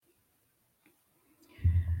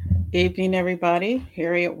Evening, everybody.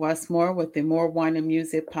 Harriet Westmore with the More Wine and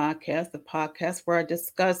Music podcast, the podcast where I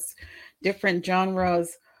discuss different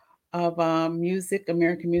genres of music,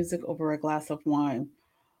 American music, over a glass of wine.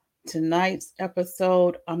 Tonight's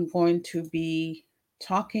episode, I'm going to be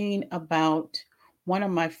talking about one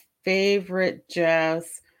of my favorite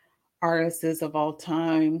jazz artists of all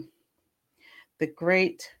time, the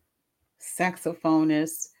great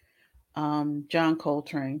saxophonist John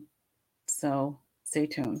Coltrane. So stay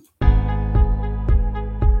tuned.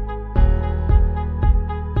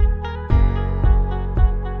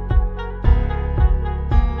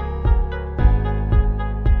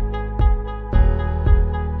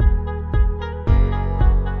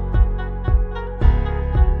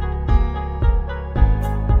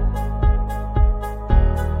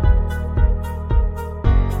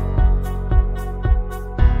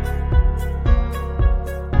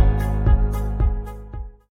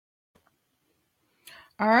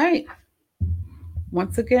 All right.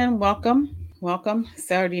 Once again, welcome. Welcome.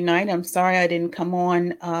 Saturday night. I'm sorry I didn't come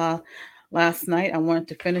on last night. I wanted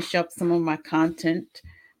to finish up some of my content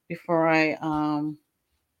before I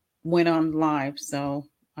went on live. So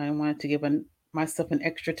I wanted to give myself an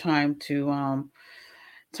extra time to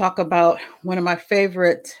talk about one of my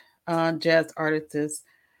favorite jazz artists,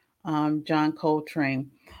 John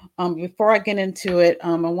Coltrane. Before I get into it,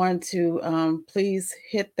 I wanted to please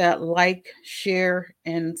hit that like, share,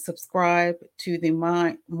 and subscribe to the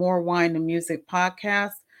More Wine and Music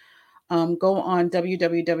podcast. Go on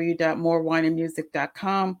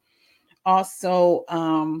www.morewineandmusic.com. Also,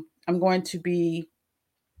 I'm going to be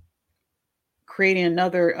creating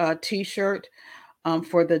another t-shirt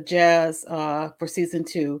for the jazz for season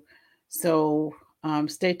 2. So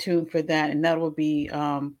stay tuned for that, and that will be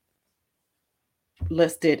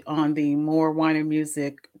listed on the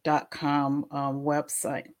morewineandmusic.com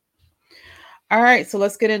website. All right, so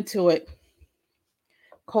let's get into it.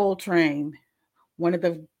 Coletrane, one of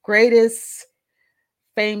the greatest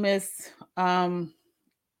famous um,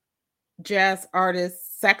 jazz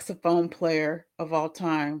artist, saxophone player of all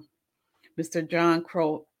time, Mr. John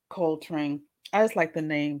Coltrane. I just like the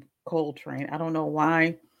name Coltrane. I don't know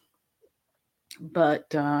why,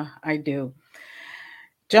 but I do.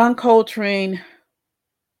 John Coltrane,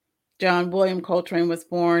 John William Coltrane, was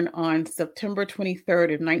born on September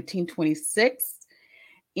 23rd of 1926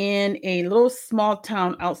 in a little small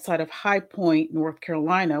town outside of High Point, North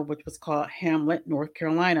Carolina, which was called Hamlet, North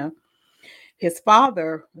Carolina. His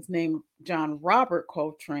father was named John Robert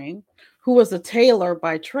Coltrane, who was a tailor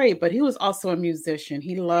by trade, but he was also a musician.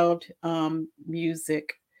 He loved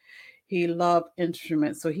music. He loved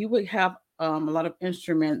instruments. So he would have a lot of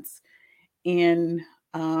instruments in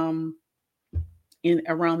um, in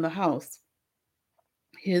around the house.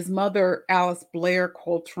 His mother, Alice Blair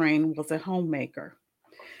Coltrane, was a homemaker.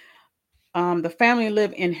 The family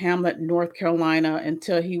lived in Hamlet, North Carolina,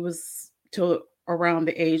 until he was till around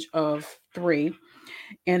the age of 3,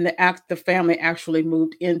 and the family actually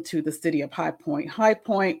moved into the city of High Point. High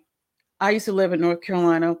Point. I used to live in North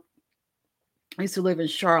Carolina. I used to live in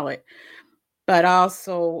Charlotte, but I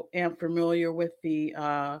also am familiar with the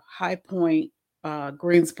High Point,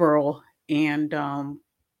 Greensboro, and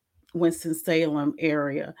Winston-Salem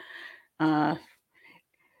area. Uh,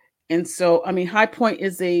 and so, I mean, High Point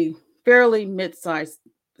is a fairly mid-sized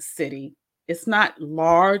city. It's not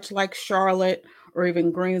large like Charlotte or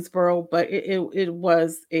even Greensboro, but it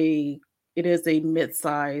is a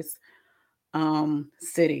mid-sized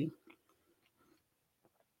city.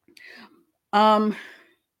 Um,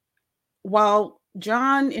 while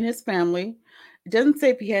John and his family, it doesn't say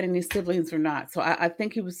if he had any siblings or not. So I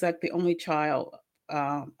think he was like the only child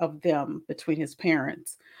of them between his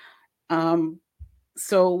parents. Um,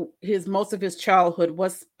 so his most of his childhood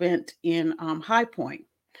was spent in High Point.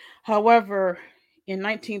 However, in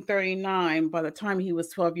 1939, by the time he was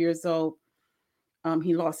 12 years old,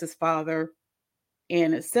 he lost his father,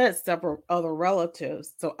 and it says several other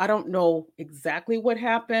relatives. So I don't know exactly what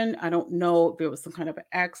happened. I don't know if there was some kind of an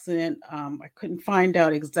accident. I couldn't find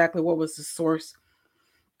out exactly what was the source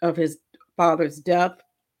of his father's death,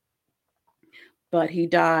 but he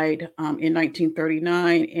died in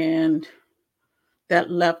 1939, and that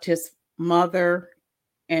left his mother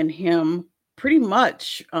and him pretty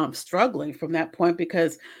much struggling from that point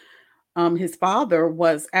because his father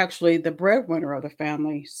was actually the breadwinner of the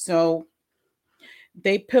family. So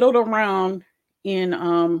they piddled around in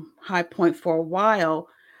High Point for a while,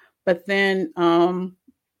 but then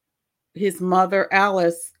his mother,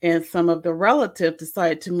 Alice, and some of the relatives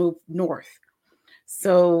decided to move north.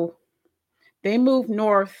 So they moved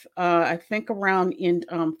north, I think around in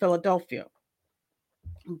Philadelphia.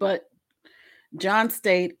 But John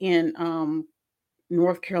stayed in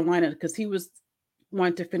North Carolina because he was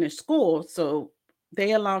wanted to finish school. So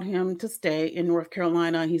they allowed him to stay in North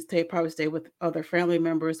Carolina. He probably stayed with other family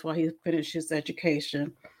members while he finished his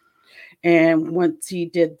education. And once he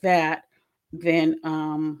did that, then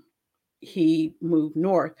he moved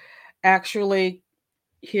north. Actually,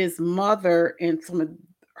 his mother and some of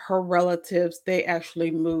her relatives, they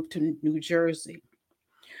actually moved to New Jersey.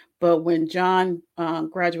 But when John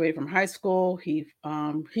graduated from high school, he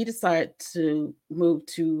decided to move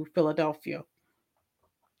to Philadelphia.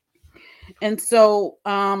 And so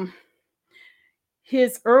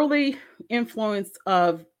his early influence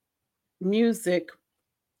of music,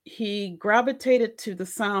 he gravitated to the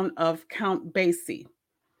sound of Count Basie.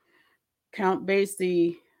 Count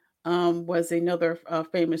Basie was another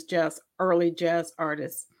famous early jazz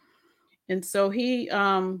artist. And so he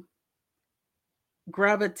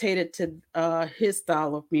gravitated to his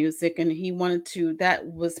style of music, and that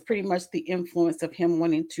was pretty much the influence of him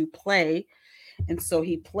wanting to play. And so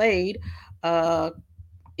he played uh,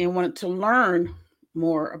 and wanted to learn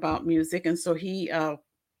more about music. And so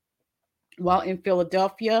while in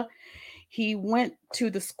Philadelphia, he went to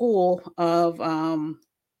the school of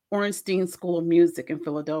Ornstein School of Music in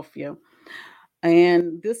Philadelphia.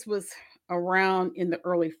 And this was around in the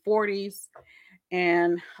early 40s.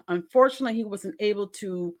 And unfortunately, he wasn't able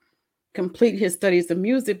to complete his studies of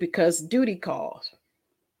music because duty called.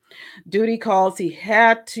 Duty calls, he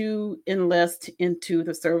had to enlist into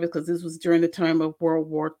the service because this was during the time of World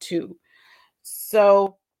War II.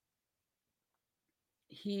 So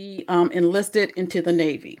he enlisted into the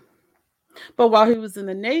Navy. But while he was in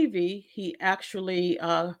the Navy, he actually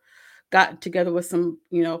got together with some,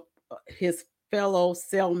 his fellow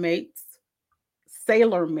sailor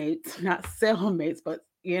mates, not sailmates, but,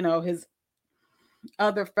 his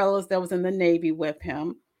other fellows that was in the Navy with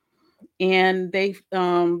him. And they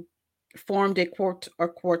formed a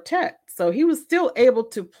quartet. So he was still able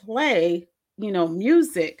to play,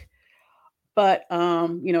 music, but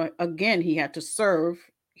again, he had to serve,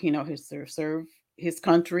 serve his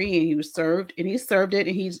country, and he served it,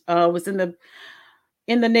 and he was in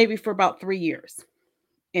the Navy for about 3 years.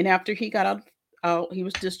 And after he got out, he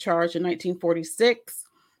was discharged in 1946.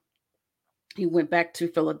 He went back to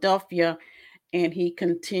Philadelphia and he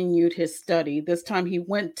continued his study. This time he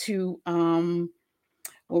went to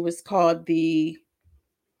what was called the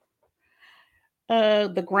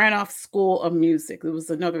Granoff School of Music. It was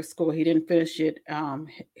another school. He didn't finish it.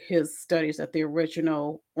 His studies at the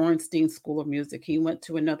original Ornstein School of Music. He went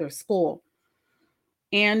to another school,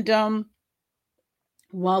 and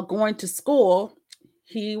while going to school,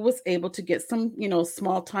 he was able to get some,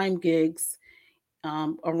 small time gigs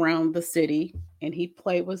around the city, and he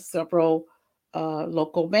played with several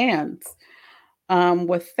local bands.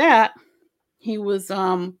 With that, he was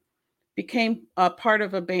became a part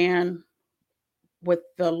of a band with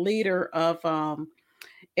the leader of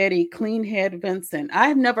Eddie Cleanhead Vincent.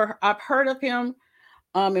 I've heard of him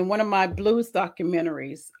in one of my blues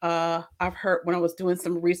documentaries. I've heard when I was doing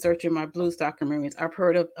some research in my blues documentaries. I've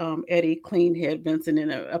heard of Eddie Cleanhead Vincent,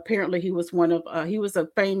 and apparently he was he was a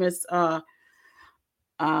famous uh,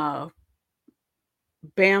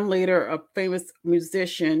 band leader, a famous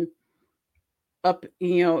musician up,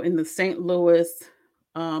 in the St. Louis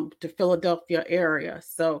to Philadelphia area.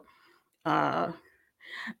 So uh,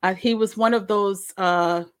 he was one of those.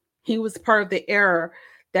 He was part of the era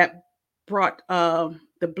that brought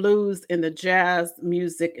the blues and the jazz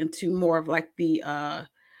music into more of like the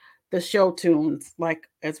show tunes, like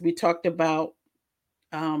as we talked about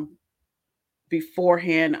um,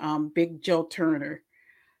 beforehand. Big Joe Turner,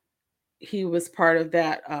 he was part of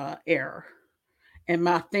that era. And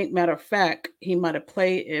I think, matter of fact, he might have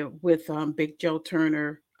played it with Big Joe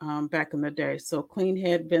Turner back in the day. So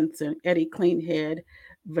Eddie Cleanhead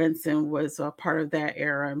Vincent was a part of that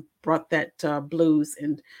era and brought that blues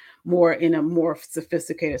and more in a more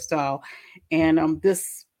sophisticated style. And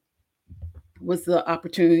this was the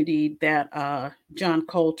opportunity that John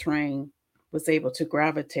Coletrane was able to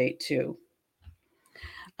gravitate to.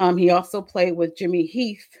 He also played with Jimmy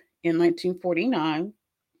Heath in 1949.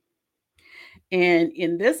 And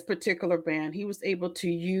in this particular band, he was able to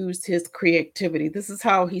use his creativity. This is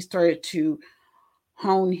how he started to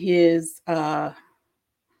hone his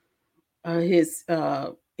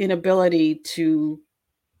inability to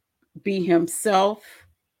be himself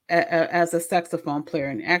as a saxophone player.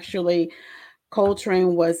 And actually,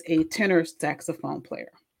 Coltrane was a tenor saxophone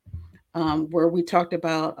player. Where we talked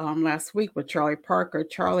about last week with Charlie Parker,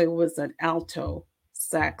 Charlie was an alto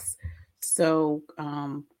sax. So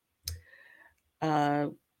uh,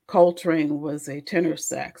 Coltrane was a tenor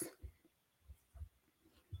sax.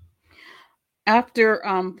 After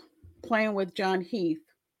playing with John Heath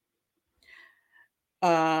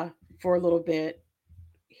uh, for a little bit,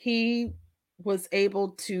 he was able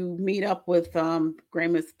to meet up with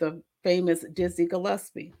the famous Dizzy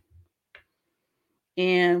Gillespie.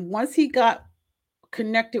 And once he got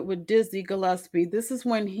connected with Dizzy Gillespie, this is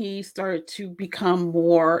when he started to become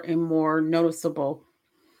more and more noticeable.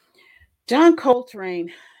 John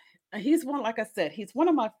Coltrane, he's one, like I said, he's one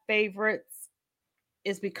of my favorites,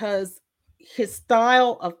 is because his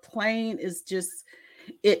style of playing is just,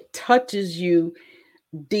 it touches you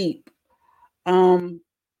deep. Um,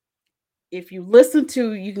 if you listen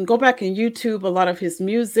to, you can go back and YouTube a lot of his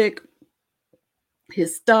music.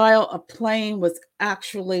 His style of playing was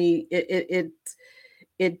actually it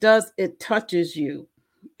touches you,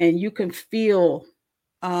 and you can feel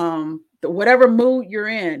whatever mood you're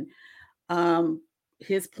in. Um,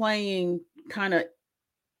 his playing kind of,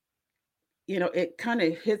 it kind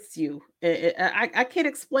of hits you. I can't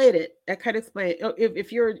explain it. I can't explain it.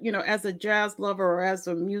 If you're, as a jazz lover or as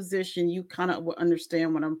a musician, you kind of will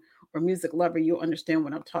understand what I'm, or music lover, you'll understand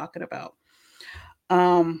what I'm talking about.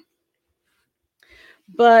 Um,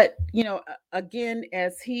 but again,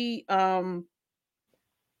 as he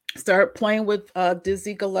started playing with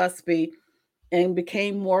Dizzy Gillespie and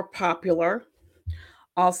became more popular,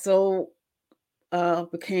 also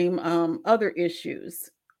became other issues.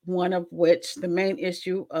 One of which, the main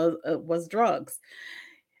issue, was drugs.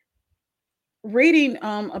 Reading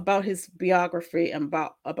about his biography and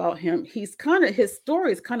about him, his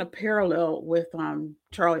story is kind of parallel with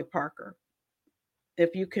Charlie Parker.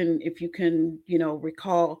 If you can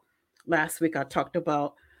recall, last week I talked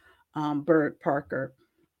about Bird Parker.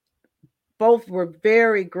 Both were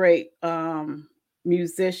very great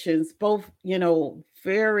musicians, both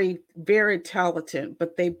very very talented,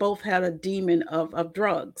 but they both had a demon of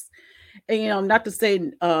drugs. And not to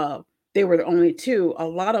say they were the only two, a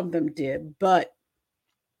lot of them did, but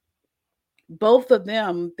both of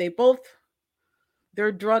them,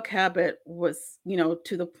 their drug habit was,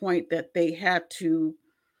 to the point that they had to,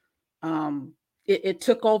 um, it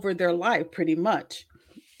took over their life pretty much.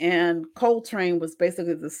 And Coltrane was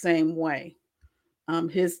basically the same way.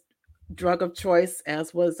 His drug of choice,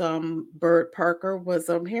 as was Bird Parker, was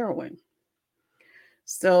heroin.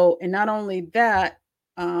 So, and not only that,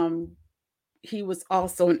 um, he was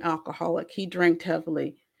also an alcoholic. He drank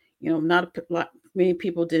heavily. Not a lot. Many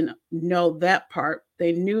people didn't know that part.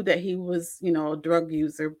 They knew that he was, a drug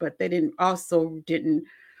user, but they didn't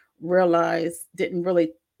realize, didn't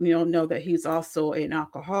really, know that he's also an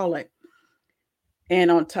alcoholic.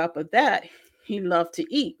 And on top of that, he loved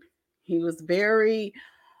to eat. He was very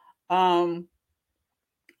um,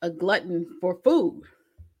 a glutton for food.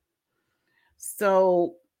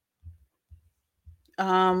 So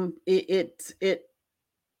it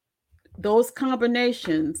those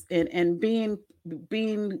combinations, and being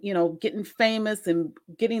getting famous and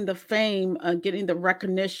getting the fame, getting the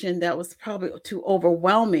recognition, that was probably too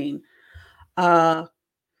overwhelming. uh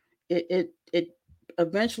it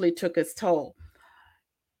eventually took its toll.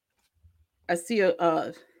 I see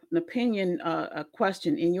an opinion, a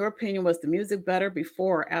question: in your opinion, was the music better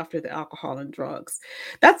before or after the alcohol and drugs?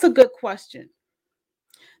 That's a good question.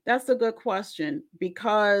 That's a good question,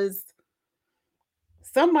 because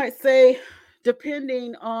some might say,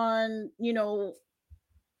 depending on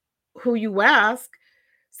who you ask,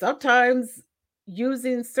 sometimes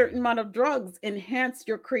using certain amount of drugs enhance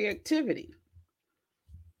your creativity.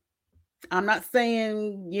 I'm not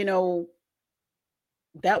saying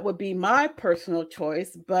that would be my personal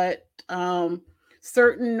choice, but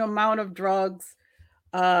certain amount of drugs,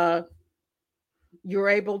 uh you're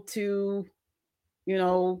able to you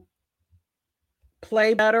know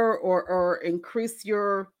play better, or increase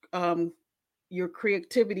your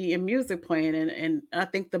creativity in music playing. And I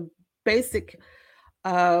think the basic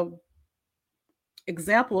uh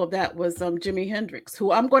example of that was Jimi Hendrix,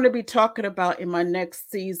 who I'm going to be talking about in my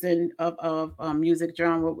next season of music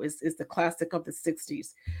genre, is the classic of the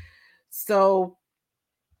 60s. So,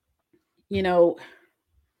 you know,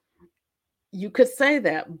 you could say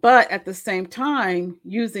that, but at the same time,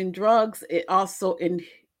 using drugs, it also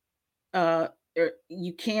uh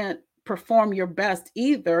you can't perform your best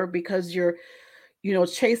either, because you're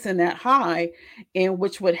chasing that high. And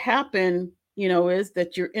which would happen, is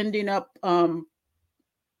that you're ending up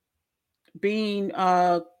being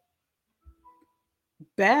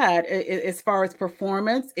bad as far as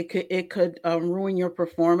performance. It could ruin your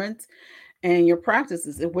performance and your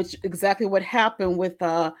practices, which exactly what happened with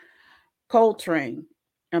Coltrane.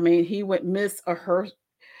 I mean, he would miss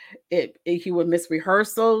he would miss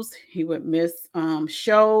rehearsals, he would miss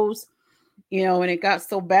shows, And it got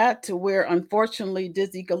so bad to where unfortunately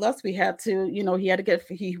Dizzy Gillespie had to, he had to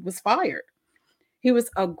he was fired. He was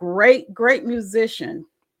a great musician,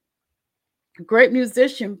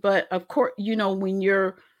 but of course, when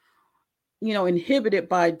you're, inhibited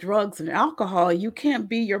by drugs and alcohol, you can't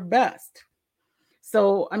be your best.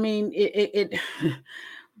 So, I mean, it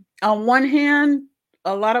on one hand,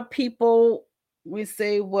 a lot of people, we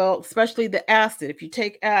say, well, especially the acid. If you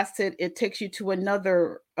take acid, it takes you to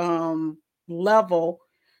another level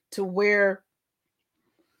to where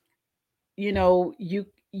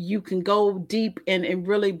you can go deep and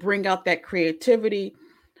really bring out that creativity.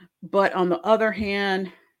 But on the other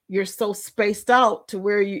hand, you're so spaced out to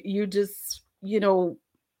where you just, you're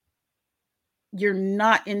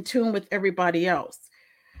not in tune with everybody else.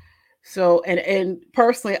 So, and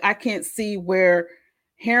personally, I can't see where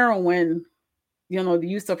heroin, the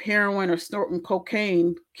use of heroin or snorting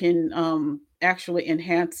cocaine can actually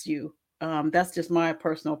enhance you. That's just my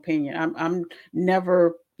personal opinion. I'm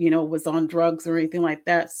never, was on drugs or anything like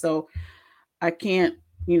that. So I can't,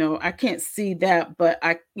 I can't see that. But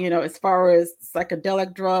as far as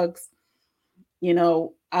psychedelic drugs,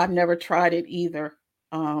 I've never tried it either.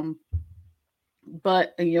 Um,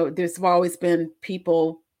 but there's always been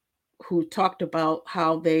people who talked about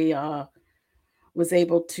how they was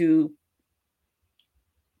able to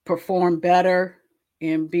perform better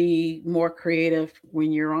and be more creative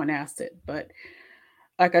when you're on acid. But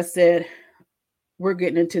like I said, we're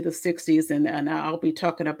getting into the 60s, and I'll be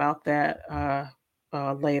talking about that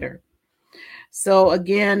later. So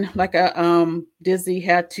again, like Dizzy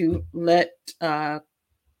had to let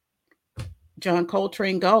John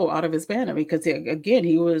Coltrane go out of his band. I mean, because again,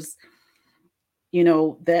 he was,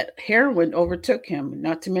 that heroin overtook him.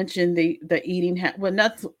 Not to mention the eating, well,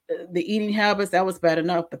 not the eating habits, that was bad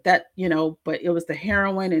enough, but that, but it was the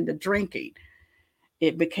heroin and the drinking.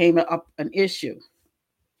 It became an issue.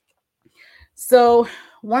 So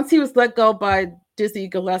once he was let go by Dizzy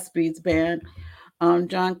Gillespie's band,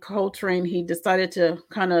 John Coltrane, he decided to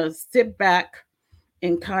kind of sit back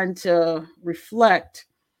and kind of reflect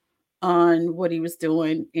on what he was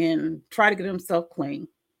doing and try to get himself clean.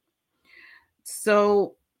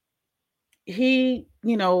 So he,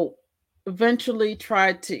 eventually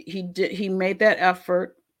tried to, he made that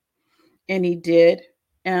effort, and he did.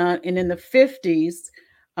 And in the 50s,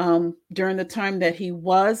 during the time that he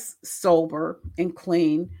was sober and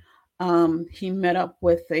clean, he met up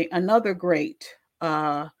with another great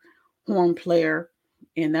uh, horn player,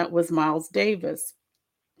 and that was Miles Davis.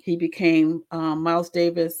 He became, Miles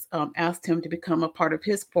Davis asked him to become a part of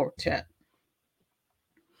his quartet.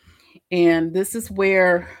 And this is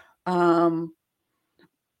where um,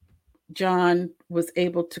 John was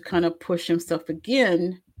able to kind of push himself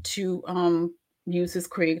again to use his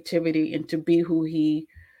creativity and to be who he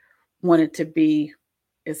wanted to be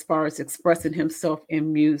as far as expressing himself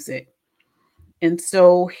in music. And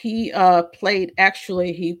so he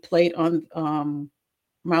he played on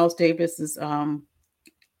Miles Davis's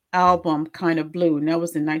album Kind of Blue, and that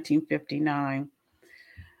was in 1959.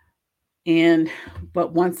 And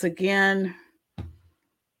but once again,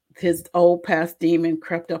 his old past demon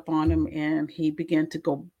crept up on him, and he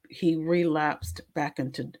relapsed back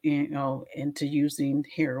into, into using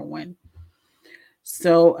heroin.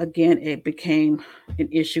 So again, it became an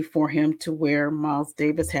issue for him to where Miles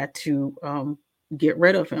Davis had to get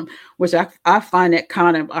rid of him, which I find that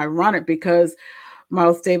kind of ironic because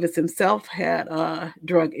Miles Davis himself had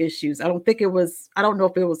drug issues. I don't know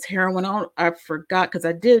if it was heroin. I forgot because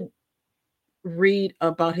I did read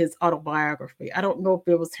about his autobiography. I don't know if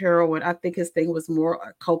it was heroin. I think his thing was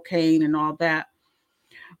more cocaine and all that.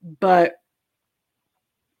 But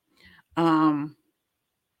um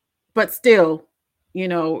but still, you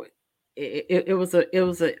know, it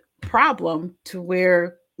was a problem to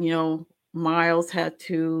where, Miles had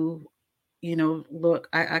to, look,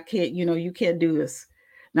 I can't, you can't do this.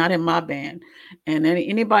 Not in my band. And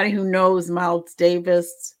anybody who knows Miles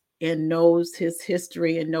Davis and knows his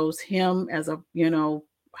history and knows him as a,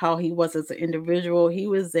 how he was as an individual, he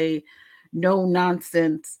was a no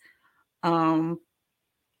nonsense um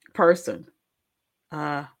person.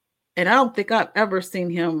 Uh and I don't think I've ever seen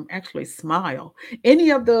him actually smile.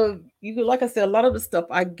 Any of like I said, a lot of the stuff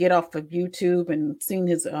I get off of YouTube and seen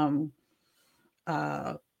his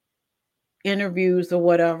uh interviews or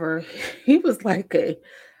whatever. He was like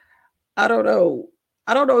I don't know.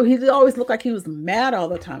 I don't know. He always looked like he was mad all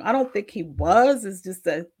the time. I don't think he was. It's just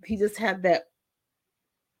that he just had that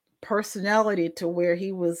personality to where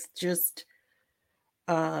he was just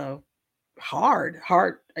uh hard.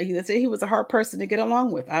 He was a hard person to get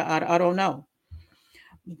along with. I don't know.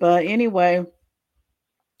 But anyway,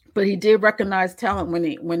 but he did recognize talent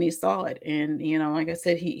when he saw it. And like I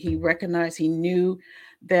said, he recognized, he knew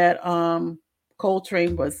that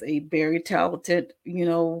Coltrane was a very talented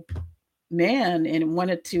man, and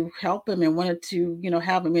wanted to help him, and wanted to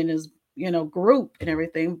have him in his group and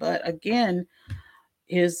everything. But again,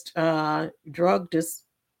 his drug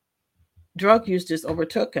use just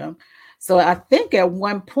overtook him. So I think at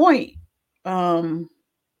one point, um,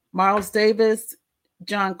 Miles Davis,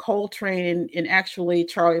 John Coltrane, and actually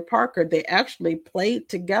Charlie Parker, they actually played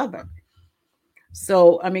together.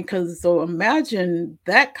 So I mean, so imagine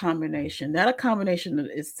that combination. That a combination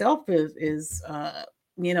itself is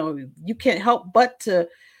you can't help but to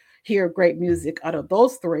hear great music out of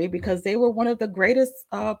those three, because they were one of the greatest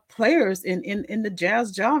players in the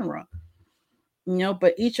jazz genre.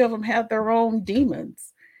 But each of them had their own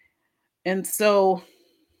demons. And so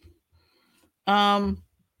um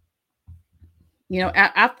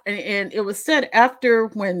and it was said, after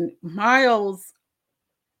when Miles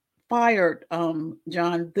fired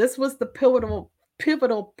John, this was the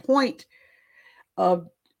pivotal point of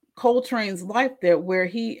Coltrane's life there, where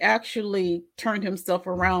he actually turned himself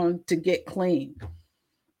around to get clean.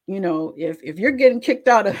 If you're getting kicked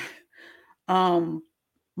out of um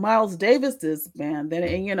Miles Davis's band, then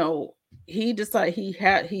he decided he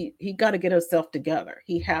got to get himself together.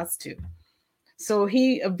 He has to. So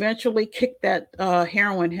he eventually kicked that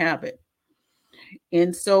heroin habit.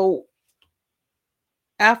 And so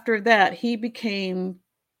after that, he became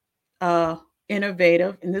uh,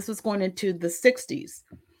 innovative, and this was going into the 60s.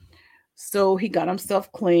 So he got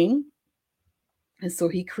himself clean, and so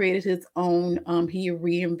he created his own. He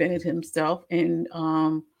reinvented himself, and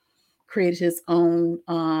created his own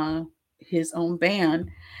band,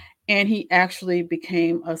 and he actually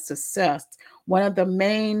became a success. One of the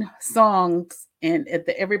main songs, and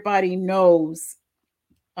that everybody knows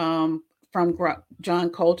um, from John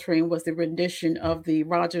Coltrane, was the rendition of the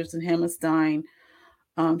Rodgers and Hammerstein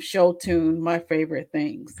show tune, "My Favorite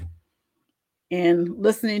Things." And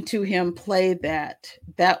listening to him play that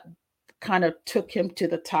kind of took him to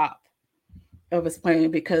the top of his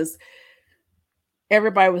playing, because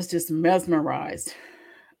everybody was just mesmerized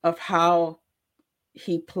of how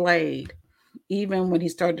he played. Even when he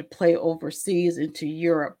started to play overseas into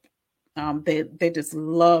Europe, they just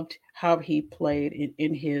loved how he played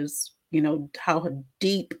in his, how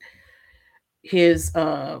deep his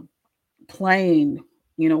playing,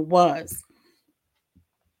 was.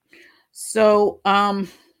 So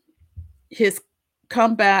his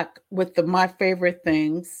comeback with the "My Favorite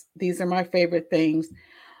Things," these are my favorite things.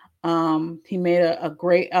 He made a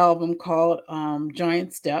great album called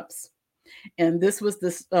Giant Steps. And this was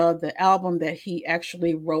the album that he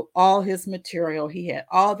actually wrote all his material. He had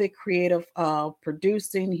all the creative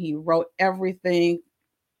producing. He wrote everything,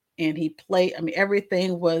 and he played. I mean,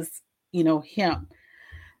 everything was him.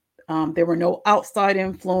 There were no outside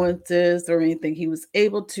influences or anything. He was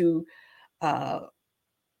able to uh,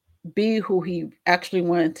 be who he actually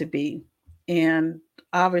wanted to be, and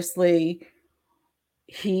obviously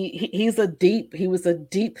he was a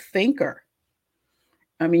deep thinker.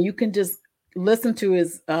 I mean, you can just listen to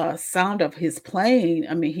his sound of his playing.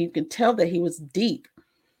 I mean, you can tell that he was deep.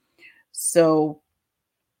 So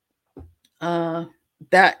uh,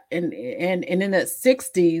 that and in the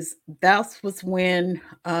 60s, that was when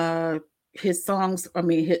his songs, I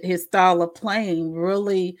mean, his style of playing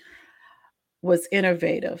really was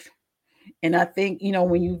innovative. And I think,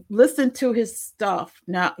 when you listen to his stuff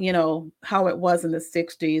now, how it was in the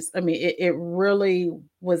 60s, I mean, it really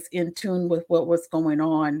was in tune with what was going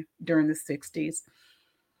on during the 60s.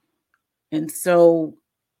 And so,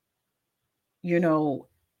 you know,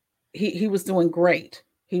 he was doing great.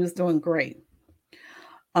 He was doing great.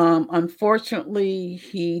 Unfortunately,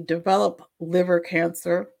 he developed liver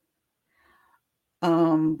cancer.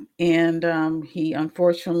 And he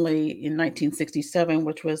unfortunately, in 1967,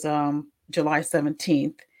 which was July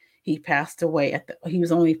 17th, he passed away he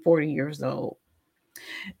was only 40 years old.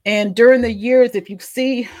 And during the years, if you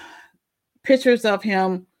see pictures of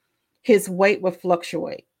him, his weight would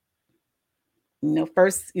fluctuate.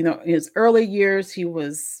 First, in his early years, he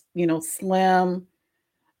was, slim.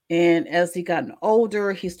 And as he gotten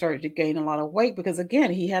older, he started to gain a lot of weight, because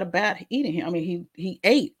again, he had a bad eating. I mean, he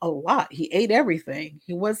ate a lot. He ate everything.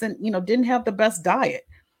 He wasn't, didn't have the best diet,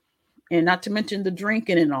 and not to mention the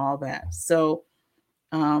drinking and all that. So,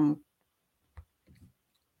 um,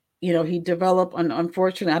 he developed an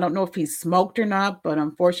unfortunate. I don't know if he smoked or not, but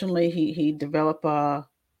unfortunately, he developed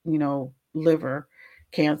liver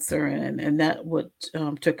cancer, and that what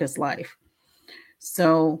took his life.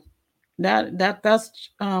 So That's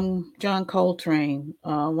John Coltrane,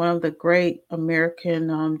 one of the great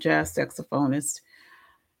American jazz saxophonists.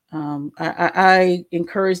 I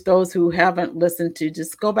encourage those who haven't listened to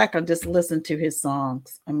just go back and just listen to his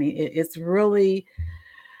songs. I mean, it's really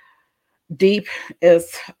deep,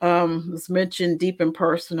 as was mentioned, deep and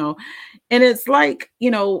personal, and it's like,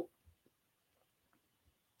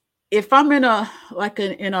 if I'm in a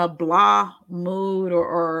in a blah mood,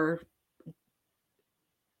 or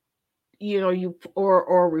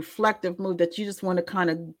or reflective mood, that you just want to kind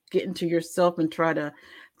of get into yourself and try to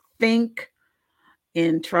think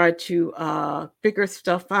and try to figure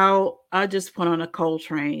stuff out, I just put on a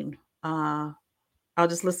Coltrane. Uh, I'll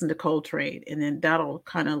just listen to Coltrane, and then that'll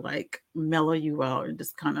kind of like mellow you out, and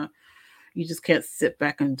just kind of, you just can't sit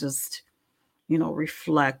back and just,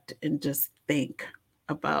 reflect and just think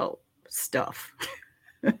about stuff.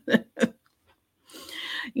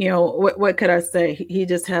 What could I say? He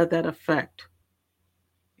just had that effect.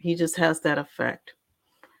 He just has that effect.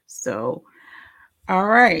 So, all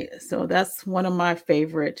right. So that's one of my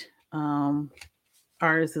favorite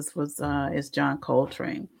artists is John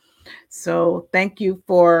Coltrane. So thank you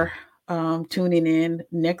for tuning in.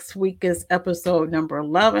 Next week is episode number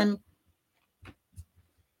 11.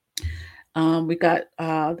 We got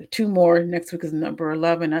two more. Next week is number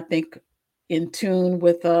 11. I think in tune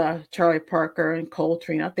with Charlie Parker and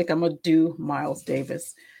Coltrane. I think I'm going to do Miles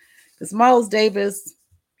Davis. Because Miles Davis,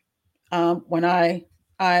 when I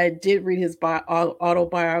did read his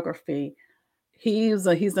autobiography, he's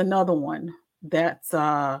another one that's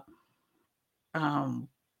um,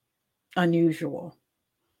 unusual.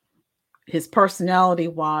 His personality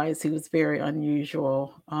wise, he was very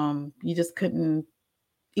unusual. You just couldn't,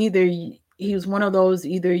 he was one of those,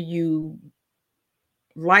 either you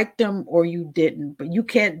liked him or you didn't, but you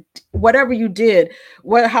can't, whatever you did,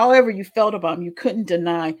 however you felt about him, you couldn't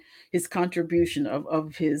deny his contribution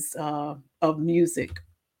of his of music,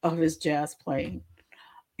 of his jazz playing.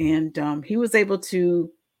 And he was able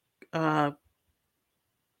to uh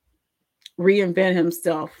reinvent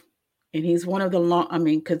himself. And he's one of the long, I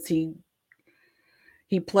mean, because he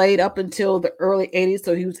played up until the early 80s,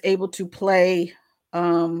 so he was able to play,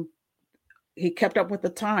 um he kept up with the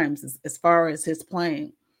times as far as his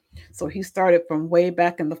playing. So he started from way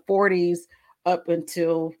back in the 40s up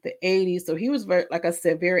until the 80s. So he was very, like I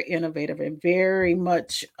said, very innovative and very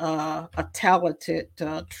much a talented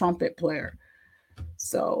trumpet player.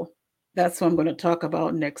 So that's what I'm going to talk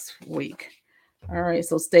about next week. All right,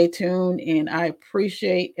 so stay tuned, and I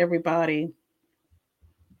appreciate everybody.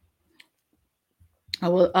 I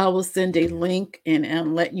will send a link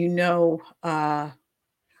and let you know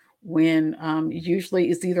when,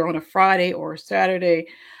 usually it's either on a Friday or a Saturday,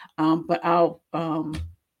 but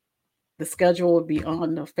the schedule will be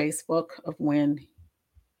on the Facebook of when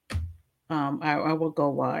I will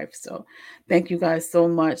go live. So thank you guys so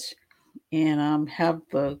much, and have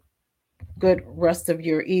the good rest of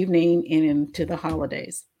your evening and into the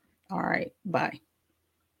holidays. All right, bye.